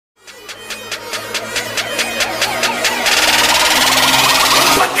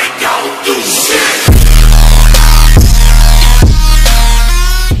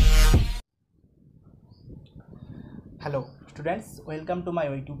Welcome to my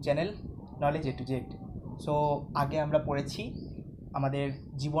YouTube channel knowledge A to Z. So আগে আমরা পড়েছি আমাদের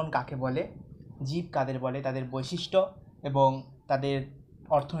জীবন কাকে বলে, জীব কাদের বলে, তাদের বৈশিষ্ট্য এবং তাদের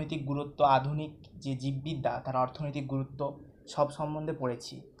অর্থনৈতিক গুরুত্ব, আধুনিক যে জীববিদ্যা তার অর্থনৈতিক গুরুত্ব সব সম্বন্ধে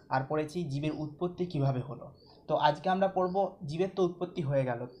পড়েছি। আর পড়েছি জীবের উৎপত্তি কিভাবে হলো। তো আজকে আমরা পড়ব জীবের তো উৎপত্তি হয়ে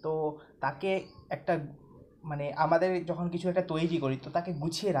গেল, তো তাকে একটা আমাদের যখন কিছু একটা তৈরি করি তো তাকে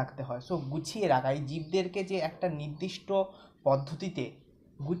গুছিয়ে রাখতে হয়। সো গুছিয়ে রাখা, এই জীবদেরকে যে একটা নির্দিষ্ট পদ্ধতিতে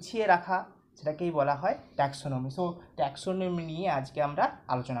গুছিয়ে রাখা, সেটাকেই বলা হয় ট্যাক্সোনমি। সো ট্যাক্সোনমি নিয়ে আজকে আমরা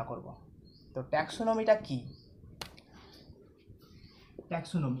আলোচনা করব। তো ট্যাক্সোনমিটা কি?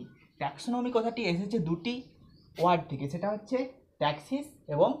 ট্যাক্সোনমি কথাটি এসেছে দুটি ওয়ার্ড থেকে, সেটা হচ্ছে ট্যাক্সিস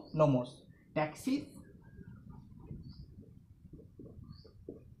এবং নোমোস। ট্যাক্সিস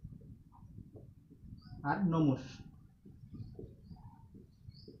আর নোমোস।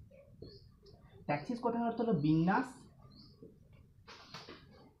 ট্যাক্সিস কথার অর্থ হলো বিন্যাস,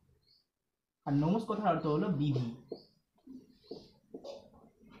 আর নোমোস কথার অর্থ হলো বিধি।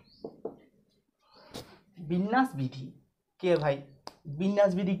 বিন্যাস বিধি কে ভাই?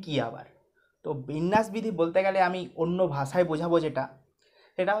 বিন্যাস বিধি কি আবার? তো বিন্যাস বিধি বলতে গেলে আমি অন্য ভাষায় বোঝাবো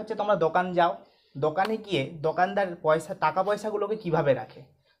সেটা হচ্ছে তোমরা দোকান যাও, দোকানে গিয়ে দোকানদার টাকা পয়সাগুলোকে কিভাবে রাখে।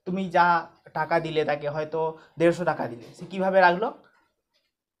 তুমি যা টাকা দিলে তাকে, হয়তো 150 টাকা দিলে, সে কিভাবে রাখলো?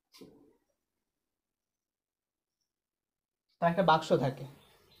 তার একটা বাক্স থাকে,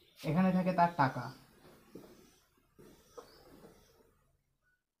 এখানে থাকে তার টাকা,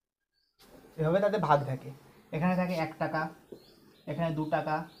 এভাবে তাদের ভাগ থাকে। এখানে থাকে 1 টাকা, এখানে 2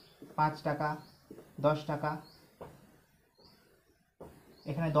 টাকা, 5 টাকা, 10 টাকা,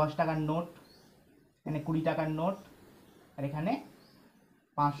 এখানে 10 টাকার নোট, এখানে 20 টাকার নোট, আর এখানে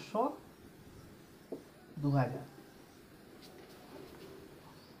 500, 2000।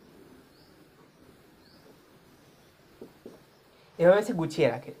 এভাবে সে গুছিয়ে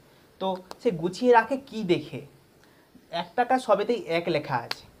রাখে। তো সে গুছিয়ে রাখে কি দেখে? 1 টাকা সবেতেই 1 লেখা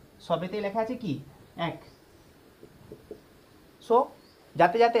আছে, সবেতেই লেখা আছে কি? 1। সো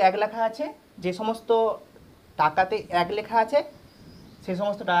যাতে যাতে 1 লেখা আছে, যে সমস্ত টাকাতে 1 লেখা আছে সেই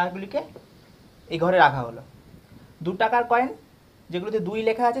সমস্ত টাকাগুলিকে এই ঘরে রাখা হলো। 2 টাকার কয়েন যেগুলোতে 2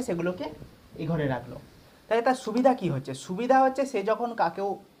 লেখা আছে সেগুলোকে এই ঘরে রাখলো। তাহলে তার সুবিধা কি হচ্ছে? সুবিধা হচ্ছে সে যখন কাকেও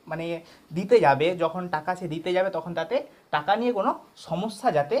দিতে যাবে, যখন টাকা সে দিতে যাবে, তখন তাতে টাকা নিয়ে কোনো সমস্যা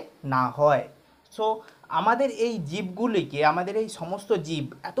যাতে না হয়। সো আমাদের এই জীবগুলিকে, আমাদের এই সমস্ত জীব,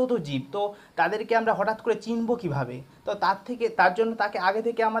 এত তো জীব, তো তাদেরকে আমরা হঠাৎ করে চিনব কিভাবে? তো তার জন্য তাকে আগে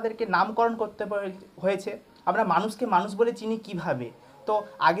থেকে আমাদেরকে নামকরণ করতে হয়েছে। আমরা মানুষকে মানুষ বলে চিনি কিভাবে? তো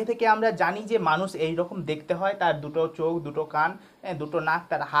আগে থেকে আমরা জানি যে মানুষ এই রকম দেখতে হয়, তার 2টো চোখ, 2টো কান, 2টো নাক,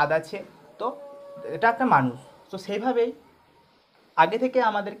 তার হাত আছে, তো এটা একটা মানুষ। তো সেইভাবেই আগে থেকে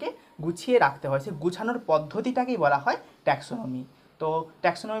আমাদেরকে গুছিয়ে রাখতে হয়, সেই গুছানোর পদ্ধতিটাকেই বলা হয় ট্যাক্সোনমি। তো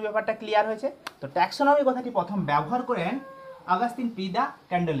ট্যাক্সোনমি ব্যাপারটা ক্লিয়ার হয়েছে। তো ট্যাক্সোনমি কথাটি প্রথম ব্যবহার করেন অগাস্টিন পি দ্য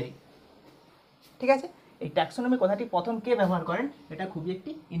ক্যান্ডেলে। ঠিক আছে, এই ট্যাক্সোনমি কথাটি প্রথম কে ব্যবহার করেন? এটা খুবই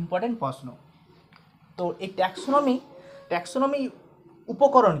একটি ইম্পর্টেন্ট প্রশ্ন। তো এই ট্যাক্সোনমি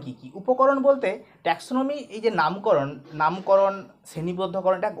উপকরণ কি কি? উপকরণ বলতে ট্যাক্সোনমি, এই যে নামকরণ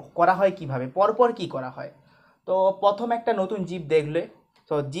শ্রেণীবদ্ধকরণ, এটা করা হয় কিভাবে, পরপর কি করা হয়। তো প্রথম একটা নতুন জীব দেখলে,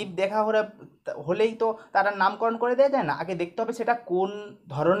 তো জীব দেখা হলেই তো তারা নামকরণ করে দেওয়া যায় না, আগে দেখতে হবে সেটা কোন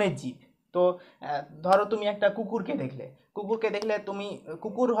ধরনের জীব। তো ধরো তুমি একটা কুকুরকে দেখলে তুমি,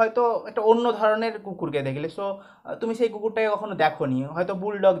 কুকুর হয়তো একটা অন্য ধরনের কুকুরকে দেখলে, সো তুমি সেই কুকুরটাকে কখনো দেখোনি, হয়তো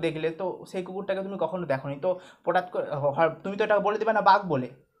বুলডগ দেখলে, তো সেই কুকুরটাকে তুমি কখনো দেখোনি, তো হঠাৎ করে তুমি তো এটা বলে দেবে না বাঘ বলে,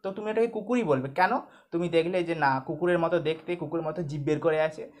 তো তুমি এটাকে কুকুরই বলবে। কেন? তুমি দেখলে যে না, কুকুরের মতো দেখতে, কুকুরের মতো জিভ বের করে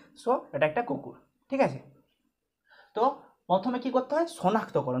আছে, সো এটা একটা কুকুর। ঠিক আছে, তো প্রথমে কি করতে হয়?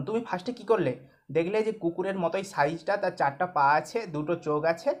 শনাক্তকরণ। তুমি ফার্স্টে কি করলে? দেখলে যে কুকুরের মতোই সাইজটা, তার 4টা পা আছে, 2টো চোখ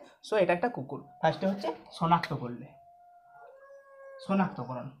আছে, সো এটা একটা কুকুর। ফার্স্টে হচ্ছে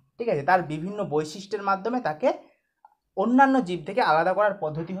শনাক্তকরণ। ঠিক আছে, তার বিভিন্ন বৈশিষ্ট্যের মাধ্যমে তাকে অন্যান্য জীব থেকে আলাদা করার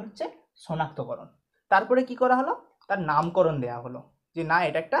পদ্ধতি হচ্ছে শনাক্তকরণ। তারপরে কি করা হলো? তার নামকরণ দেয়া হলো, যে না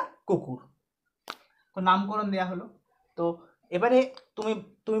এটা একটা কুকুর, তো নামকরণ দেয়া হলো। তো এবারে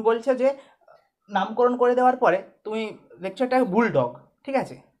তুমি বলছো যে নামকরণ করে দেওয়ার পরে তুমি দেখছো একটা বুলডগ, ঠিক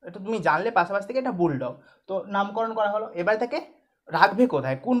আছে, এটা তুমি জানলে পাশাপাশি থেকে এটা বুলডগ, তো নামকরণ করা হলো। এবার তাকে রাখবে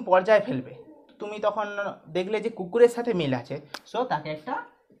কোথায়, কোন পর্যায়ে ফেলবে? তুমি তখন দেখলে যে কুকুরের সাথে মিল আছে, সো তাকে একটা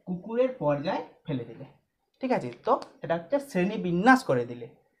কুকুরের পর্যায়ে ফেলে দিলে। ঠিক আছে, তো এটা হচ্ছে শ্রেণীবিন্যাস করে দিলে।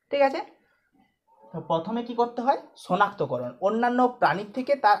 ঠিক আছে, তো প্রথমে কি করতে হয়? শনাক্তকরণ, অন্যান্য প্রাণীর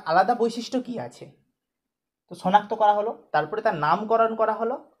থেকে তার আলাদা বৈশিষ্ট্য কি আছে, তো শনাক্ত করা হলো। তারপরে তার নামকরণ করা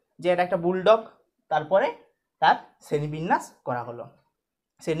হলো যে এটা একটা বুলডগ। তারপরে তার শ্রেণীবিন্যাস করা হলো।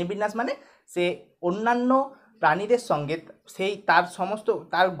 শ্রেণীবিন্যাস মানে সে অন্যান্য প্রাণীদের সঙ্গে সেই তার সমস্ত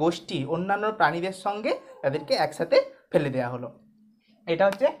তার গোষ্ঠী অন্যান্য প্রাণীদের সঙ্গে তাদেরকে একসাথে ফেলে দেওয়া হলো। এটা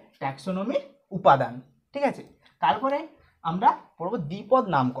হচ্ছে ট্যাক্সোনমির উপাদান। ঠিক আছে, তারপরে আমরা পড়ব দ্বিপদ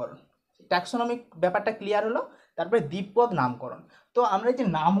নামকরণ। ট্যাক্সোনমিক ব্যাপারটা ক্লিয়ার হলো, তারপরে দ্বিপদ নামকরণ। তো আমরা যে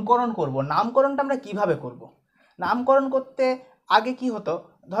নামকরণ করব, নামকরণটা আমরা কিভাবে করব? নামকরণ করতে আগে কি হতো,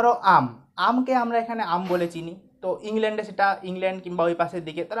 ধরো আমকে আমরা এখানে আম বলে চিনি, তো ইংল্যান্ডে সেটা, ইংল্যান্ড কিংবা ওই পাশের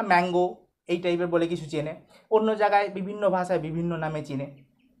দিকে তারা ম্যাঙ্গো এই টাইপের বলে কিছু চেনে, অন্য জায়গায় বিভিন্ন ভাষায় বিভিন্ন নামে চিনে।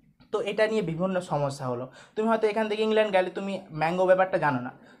 তো এটা নিয়ে বিভিন্ন সমস্যা হলো। তুমি হয়তো এখান থেকে ইংল্যান্ড গেলে তুমি ম্যাঙ্গো ব্যাপারটা জানো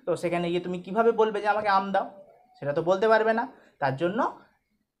না, তো সেখানে গিয়ে তুমি কিভাবে বলবে যে আমাকে আম দাও, সেটা তো বলতে পারবে না। তার জন্য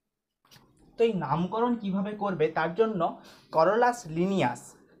তো এই নামকরণ কিভাবে করবে, তার জন্য করলাস লিনিয়াস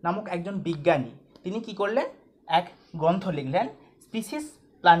নামক একজন বিজ্ঞানী তিনি কি করলেন, এক গ্রন্থ লিখলেন, স্পিসিস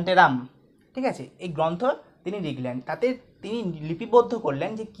প্লান্টেরাম। ঠিক আছে, এই গ্রন্থ তিনি লিখলেন, তাতে তিনি লিপিবদ্ধ করলেন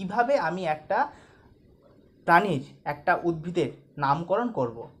যে কিভাবে আমি একটা প্রাণীর, একটা উদ্ভিদের নামকরণ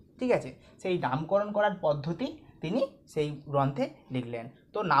করব। ঠিক আছে, সেই নামকরণ করার পদ্ধতি তিনি সেই গ্রন্থে লিখলেন।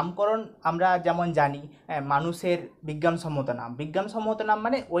 তো নামকরণ আমরা যেমন জানি, মানুষের বিজ্ঞানসম্মত নাম, বিজ্ঞানসম্মত নাম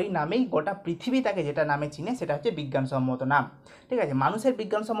মানে ওই নামেই গোটা পৃথিবী তাকে যেটা নামে চিনে সেটা হচ্ছে বিজ্ঞানসম্মত নাম। ঠিক আছে, মানুষের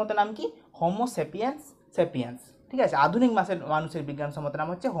বিজ্ঞানসম্মত নাম কি? Homo sapiens sapiens. ঠিক আছে, আধুনিক মানুষের বিজ্ঞানসম্মত নাম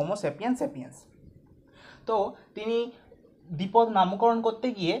হচ্ছে হোমো সেপিয়েন্স সেপিয়েন্স। তো তিনি দ্বিপদ নামকরণ করতে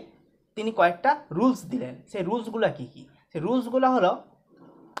গিয়ে তিনি কয়েকটা রুলস দিলেন। সেই রুলসগুলো কি কি? সেই রুলসগুলো হলো,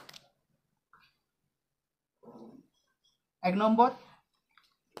 1 নম্বর,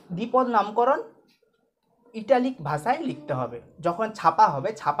 দ্বিপদ নামকরণ ইটালিক ভাষায় লিখতে হবে, যখন ছাপা হবে,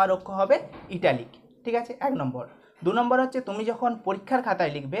 ছাপার অক্ষর হবে ইটালিক। ঠিক আছে, 1 নম্বর। 2 নম্বর হচ্ছে তুমি যখন পরীক্ষার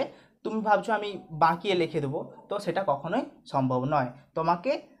খাতায় লিখবে, তুমি ভাবছো আমি বাঁকিয়ে লিখে দেবো, তো সেটা কখনোই সম্ভব নয়।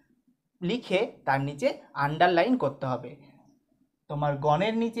 তোমাকে লিখে তার নিচে আন্ডারলাইন করতে হবে। তোমার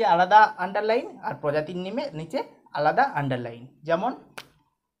গণের নিচে আলাদা আন্ডারলাইন আর প্রজাতির নিচে আলাদা আন্ডারলাইন। যেমন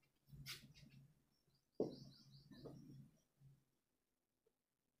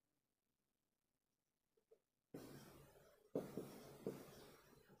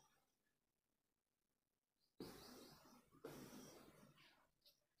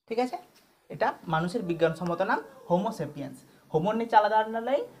ঠিক আছে, এটা মানুষের বিজ্ঞানসম্মত নাম হোমো সেপিয়েন্স। হোমোর নিচে আলাদা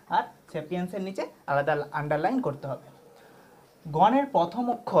আন্ডারলাইন আর সেপিয়েন্সের নিচে আলাদা আন্ডারলাইন করতে হবে। গণের প্রথম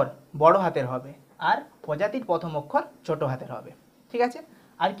অক্ষর বড় হাতের হবে আর প্রজাতির প্রথম অক্ষর ছোট হাতের হবে। ঠিক আছে,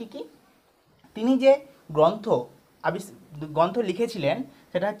 আর কি কি? তিনি যে গ্রন্থ লিখেছিলেন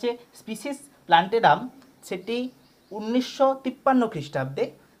সেটা হচ্ছে স্পিসিস প্লান্টেরাম, সেটি 1953 খ্রিস্টাব্দে।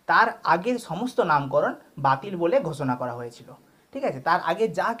 তার আগের সমস্ত নামকরণ বাতিল বলে ঘোষণা করা হয়েছিল। ঠিক আছে, তার আগে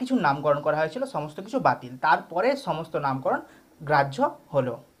যা কিছু নামকরণ করা হয়েছিল সমস্ত কিছু বাতিল, তারপরে সমস্ত নামকরণ গ্রাহ্য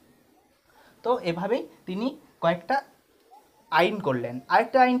হলো। তো এভাবেই তিনি কয়েকটা আইন করলেন।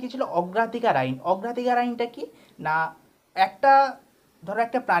 আরেকটা আইন কি ছিল? অগ্রাধিকার আইন। অগ্রাধিকার আইনটা কি না, ধরো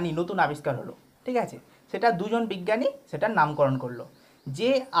একটা প্রাণী নতুন আবিষ্কার হলো, ঠিক আছে, সেটা দুজন বিজ্ঞানী সেটার নামকরণ করলো। যে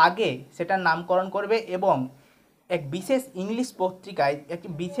আগে সেটার নামকরণ করবে এবং এক বিশেষ ইংলিশ পত্রিকায়, একটি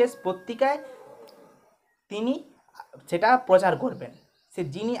বিশেষ পত্রিকায় তিনি সেটা প্রচার করবেন,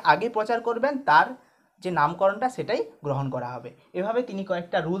 যিনি আগে প্রচার করবেন তার যে নামকরণটা সেটাই গ্রহণ করা হবে। এভাবে তিনি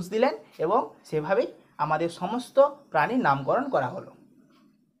কয়েকটা রুলস দিলেন এবং সেভাবেই আমাদের সমস্ত প্রাণীর নামকরণ করা হলো।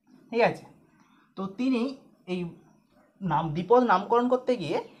 ঠিক আছে, তো তিনি এই দ্বিপদ নামকরণ করতে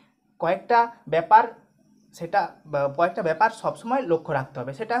গিয়ে কয়েকটা ব্যাপার সবসময় লক্ষ্য রাখতে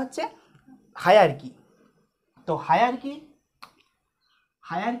হবে। সেটা হচ্ছে হায়ারকি। তো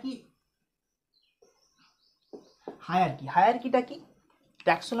হায়ারকিটা কি?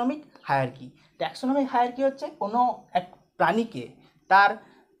 ট্যাক্সোনমিক হায়ারকি হচ্ছে কোনো এক প্রাণীকে তার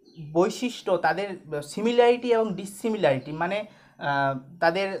বৈশিষ্ট্য, তাদের সিমিলারিটি এবং ডিসিমিলারিটি, মানে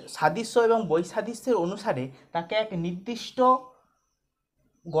তাদের সাদৃশ্য এবং বৈসাদৃশ্যের অনুসারে তাকে এক নির্দিষ্ট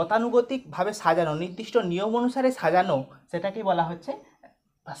গতানুগতিকভাবে সাজানো, নির্দিষ্ট নিয়ম অনুসারে সাজানো, সেটাকে বলা হচ্ছে,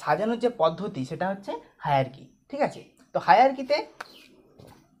 সাজানোর যে পদ্ধতি সেটা হচ্ছে হায়ারকি। ঠিক আছে, তো হায়ারকিতে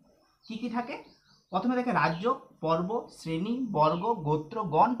কি কি থাকে? প্রথমে থাকে রাজ্য, পর্ব, শ্রেণী, বর্গ, গোত্র,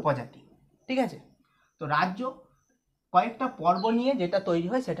 গণ, প্রজাতি। ঠিক আছে, তো রাজ্য কয়েকটা পর্ব নিয়ে যেটা তৈরি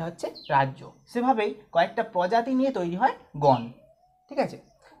হয় সেটা হচ্ছে রাজ্য। সেভাবেই কয়েকটা প্রজাতি নিয়ে তৈরি হয় গণ। ঠিক আছে,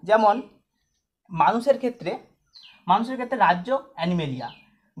 যেমন মানুষের ক্ষেত্রে রাজ্য অ্যানিমেলিয়া,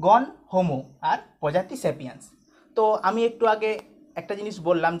 গণ হোমো আর প্রজাতি সেপিয়েন্স। তো আমি একটু আগে একটা জিনিস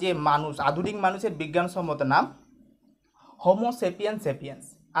বললাম যে আধুনিক মানুষের বিজ্ঞানসম্মত নাম হোমো সেপিয়েন্স সেপিয়েন্স,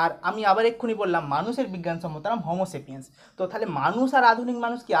 আর আমি আবার এক্ষুনি বললাম মানুষের বিজ্ঞানসম্মত নাম হোমো সেপিয়েন্স। তো তাহলে মানুষ আর আধুনিক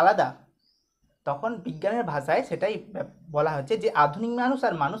মানুষ কি আলাদা? তখন বিজ্ঞানের ভাষায় সেটাই বলা হচ্ছে যে আধুনিক মানুষ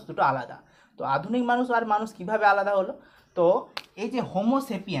আর মানুষ দুটো আলাদা। তো আধুনিক মানুষ আর মানুষ কিভাবে আলাদা হলো? তো এই যে হোমো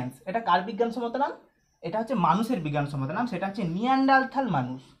সেপিয়েন্স, এটা কার বিজ্ঞানসম্মত নাম? এটা হচ্ছে মানুষের বিজ্ঞানসম্মত নাম, সেটা হচ্ছে নিয়ানডারথাল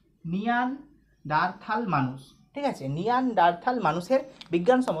মানুষ। নিয়ানডারথাল মানুষ, ঠিক আছে, নিয়ানডারথাল মানুষের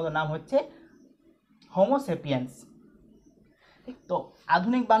বিজ্ঞানসম্মত নাম হচ্ছে হোমো সেপিয়েন্স। তো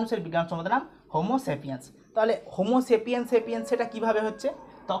আধুনিক মানুষের বিজ্ঞানসম্মত নাম হোমো সেপিয়েন্স। তাহলে হোমো সেপিয়েন্স সেপিয়েন্স সেটা কিভাবে হচ্ছে?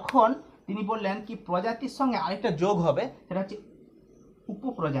 তখন তিনি বললেন কি প্রজাতির সঙ্গে আরেকটা যোগ হবে, সেটা হচ্ছে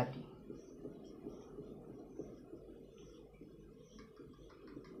উপপ্রজাতি।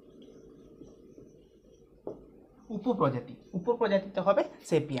 উপপ্রজাতিতে হবে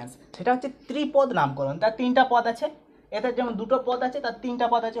সেপিয়েন্স। সেটা হচ্ছে ত্রিপদ নামকরণ, তার 3টা পদ আছে। এদের যেমন 2টো পদ আছে, তার 3টা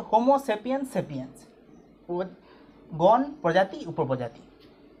পদ আছে, হোমো সেপিয়েন্স সেপিয়েন্স, গণ, প্রজাতি, উপপ্রজাতি।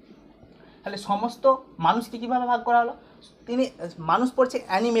 তাহলে সমস্ত মানুষকে কীভাবে ভাগ করা হলো? মানুষ পড়ছে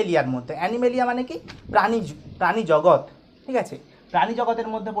অ্যানিমেলিয়ার মধ্যে। অ্যানিমেলিয়া মানে কি? প্রাণী জগৎ, ঠিক আছে, প্রাণী জগতের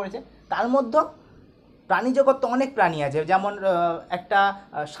মধ্যে পড়েছে। তার মধ্যে প্রাণী জগৎ তো অনেক প্রাণী আছে, যেমন একটা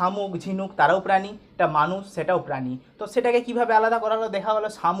শামুক, ঝিনুক, তারাও প্রাণী, একটা মানুষ, সেটাও প্রাণী। তো সেটাকে কিভাবে আলাদা করা হলো? দেখা হলো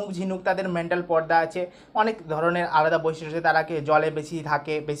শামুক, ঝিনুক তাদের মেন্টাল পর্দা আছে, অনেক ধরনের আলাদা বৈশিষ্ট্য আছে, তারাকে জলে বেশি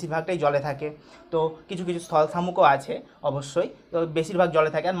থাকে, বেশিরভাগটাই জলে থাকে। তো কিছু কিছু স্থল শামুকও আছে অবশ্যই, তো বেশিরভাগ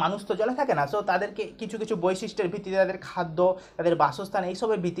জলে থাকে। আর মানুষ তো জলে থাকে না, তো তাদেরকে কিছু কিছু বৈশিষ্ট্যের ভিত্তিতে, তাদের খাদ্য, তাদের বাসস্থান,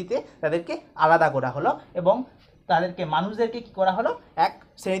 এইসবের ভিত্তিতে তাদেরকে আলাদা করা হলো এবং তাদেরকে মানুষদেরকে কী করা হলো? এক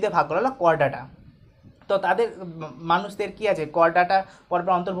শ্রেণীতে ভাগ করা হলো, করডাটা। তো তাদের মানুষদের কি আছে? করডাটা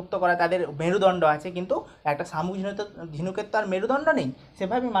পর্বে অন্তর্ভুক্ত করা, তাদের মেরুদণ্ড আছে, কিন্তু একটা শামুক ঝিনুকের তো আর মেরুদণ্ড নেই,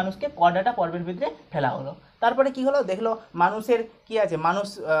 সেভাবেই মানুষকে করডাটা পর্বের ভিতরে ফেলা হলো। তারপরে কি হলো? দেখলো মানুষের কি আছে,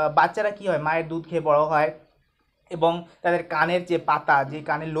 বাচ্চারা কি হয়, মায়ের দুধ খেয়ে বড় হয় এবং তাদের কানের যে পাতা, যে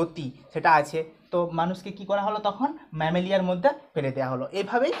কানের লতি, সেটা আছে। তো মানুষকে কি করা হলো? তখন ম্যামেলিয়ার মধ্যে ফেলে দেওয়া হলো।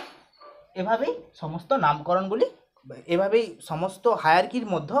 এভাবেই সমস্ত নামকরণগুলি, এভাবেই সমস্ত হায়ারকির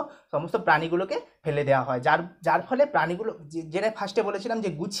মধ্যে সমস্ত প্রাণীগুলোকে ফেলে দেওয়া হয়, যার ফলে প্রাণীগুলো, যেটা ফার্স্টে বলেছিলাম যে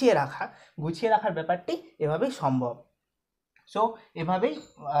গুছিয়ে রাখার ব্যাপারটি এভাবেই সম্ভব। সো এভাবেই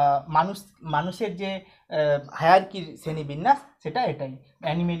মানুষের যে হায়ারকির শ্রেণীবিন্যাস, সেটা এটাই,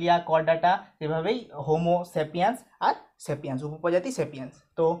 অ্যানিমেলিয়া, করডাটা, এভাবেই হোমো সেপিয়েন্স আর সেপিয়েন্স, উপপ্রজাতি সেপিয়েন্স।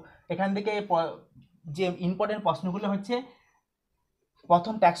 তো এখান থেকে যে ইম্পর্টেন্ট প্রশ্নগুলো হচ্ছে,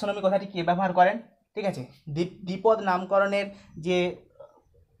 প্রথম ট্যাক্সোনমি কথাটি কে ব্যবহার করেন? ঠিক আছে, দ্বিপদ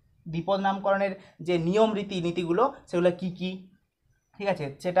নামকরণের যে নিয়ম নীতিগুলো, সেগুলো কি কি? ঠিক আছে,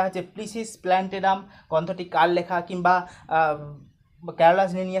 সেটা হচ্ছে প্লিসিস প্ল্যান্টেরাম গ্রন্থটি কার লেখা, কিংবা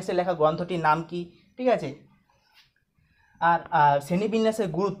ক্যারোলাস লিনিয়াসের লেখা গ্রন্থটির নাম কি? ঠিক আছে, আর শ্রেণীবিন্যাসের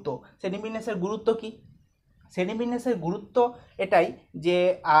গুরুত্ব কি? শ্রেণীবিন্যাসের গুরুত্ব এটাই যে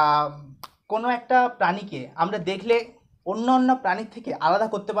কোনো একটা প্রাণীকে আমরা দেখলে অন্য প্রাণীর থেকে আলাদা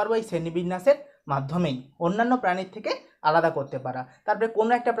করতে পারবো এই শ্রেণীবিন্যাসের মাধ্যমেই, অন্যান্য প্রাণীর থেকে আলাদা করতে পারা। তারপরে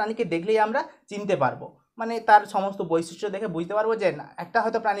কোনো একটা প্রাণীকে দেখলেই আমরা চিনতে পারবো, মানে তার সমস্ত বৈশিষ্ট্য দেখে বুঝতে পারবো যে না, একটা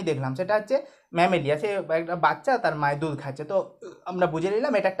হয়তো প্রাণী দেখলাম, সেটা হচ্ছে ম্যামেলিয়া, সে একটা বাচ্চা তার মায়ের দুধ খাচ্ছে, তো আমরা বুঝে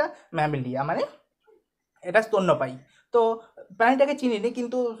নিলাম এটা একটা ম্যামেলিয়া, মানে এটা স্তন্যপায়ী। তো প্রাণীটাকে চিনিনি,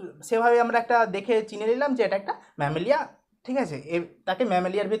 কিন্তু সেভাবে আমরা একটা দেখে চিনে নিলাম যে এটা একটা ম্যামেলিয়া, ঠিক আছে, তাকে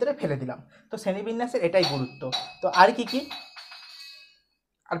ম্যামেলিয়ার ভিতরে ফেলে দিলাম। তো শ্রেণীবিন্যাসের এটাই গুরুত্ব। তো আর কি কি?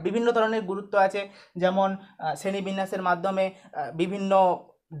 আর বিভিন্ন ধরনের গুরুত্ব আছে, যেমন শ্রেণীবিন্যাসের মাধ্যমে বিভিন্ন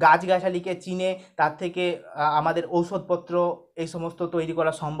গাছগাছালিকে চিনে তার থেকে আমাদের ঔষধপত্র এই সমস্ত তৈরি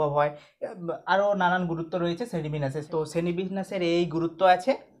করা সম্ভব হয়। আরও নানান গুরুত্ব রয়েছে শ্রেণীবিন্যাসের। তো শ্রেণীবিন্যাসের এই গুরুত্ব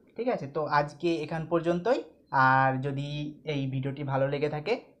আছে, ঠিক আছে। তো আজকে এখান পর্যন্তই। আর যদি এই ভিডিওটি ভালো লেগে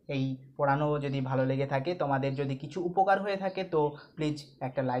থাকে, এই পড়ানো যদি ভালো লেগে থাকে, তোমাদের যদি কিছু উপকার হয়ে থাকে, তো প্লিজ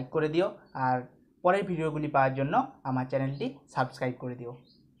একটা লাইক করে দিও, আর পরের ভিডিওগুলি পাওয়ার জন্য আমার চ্যানেলটি সাবস্ক্রাইব করে দিও।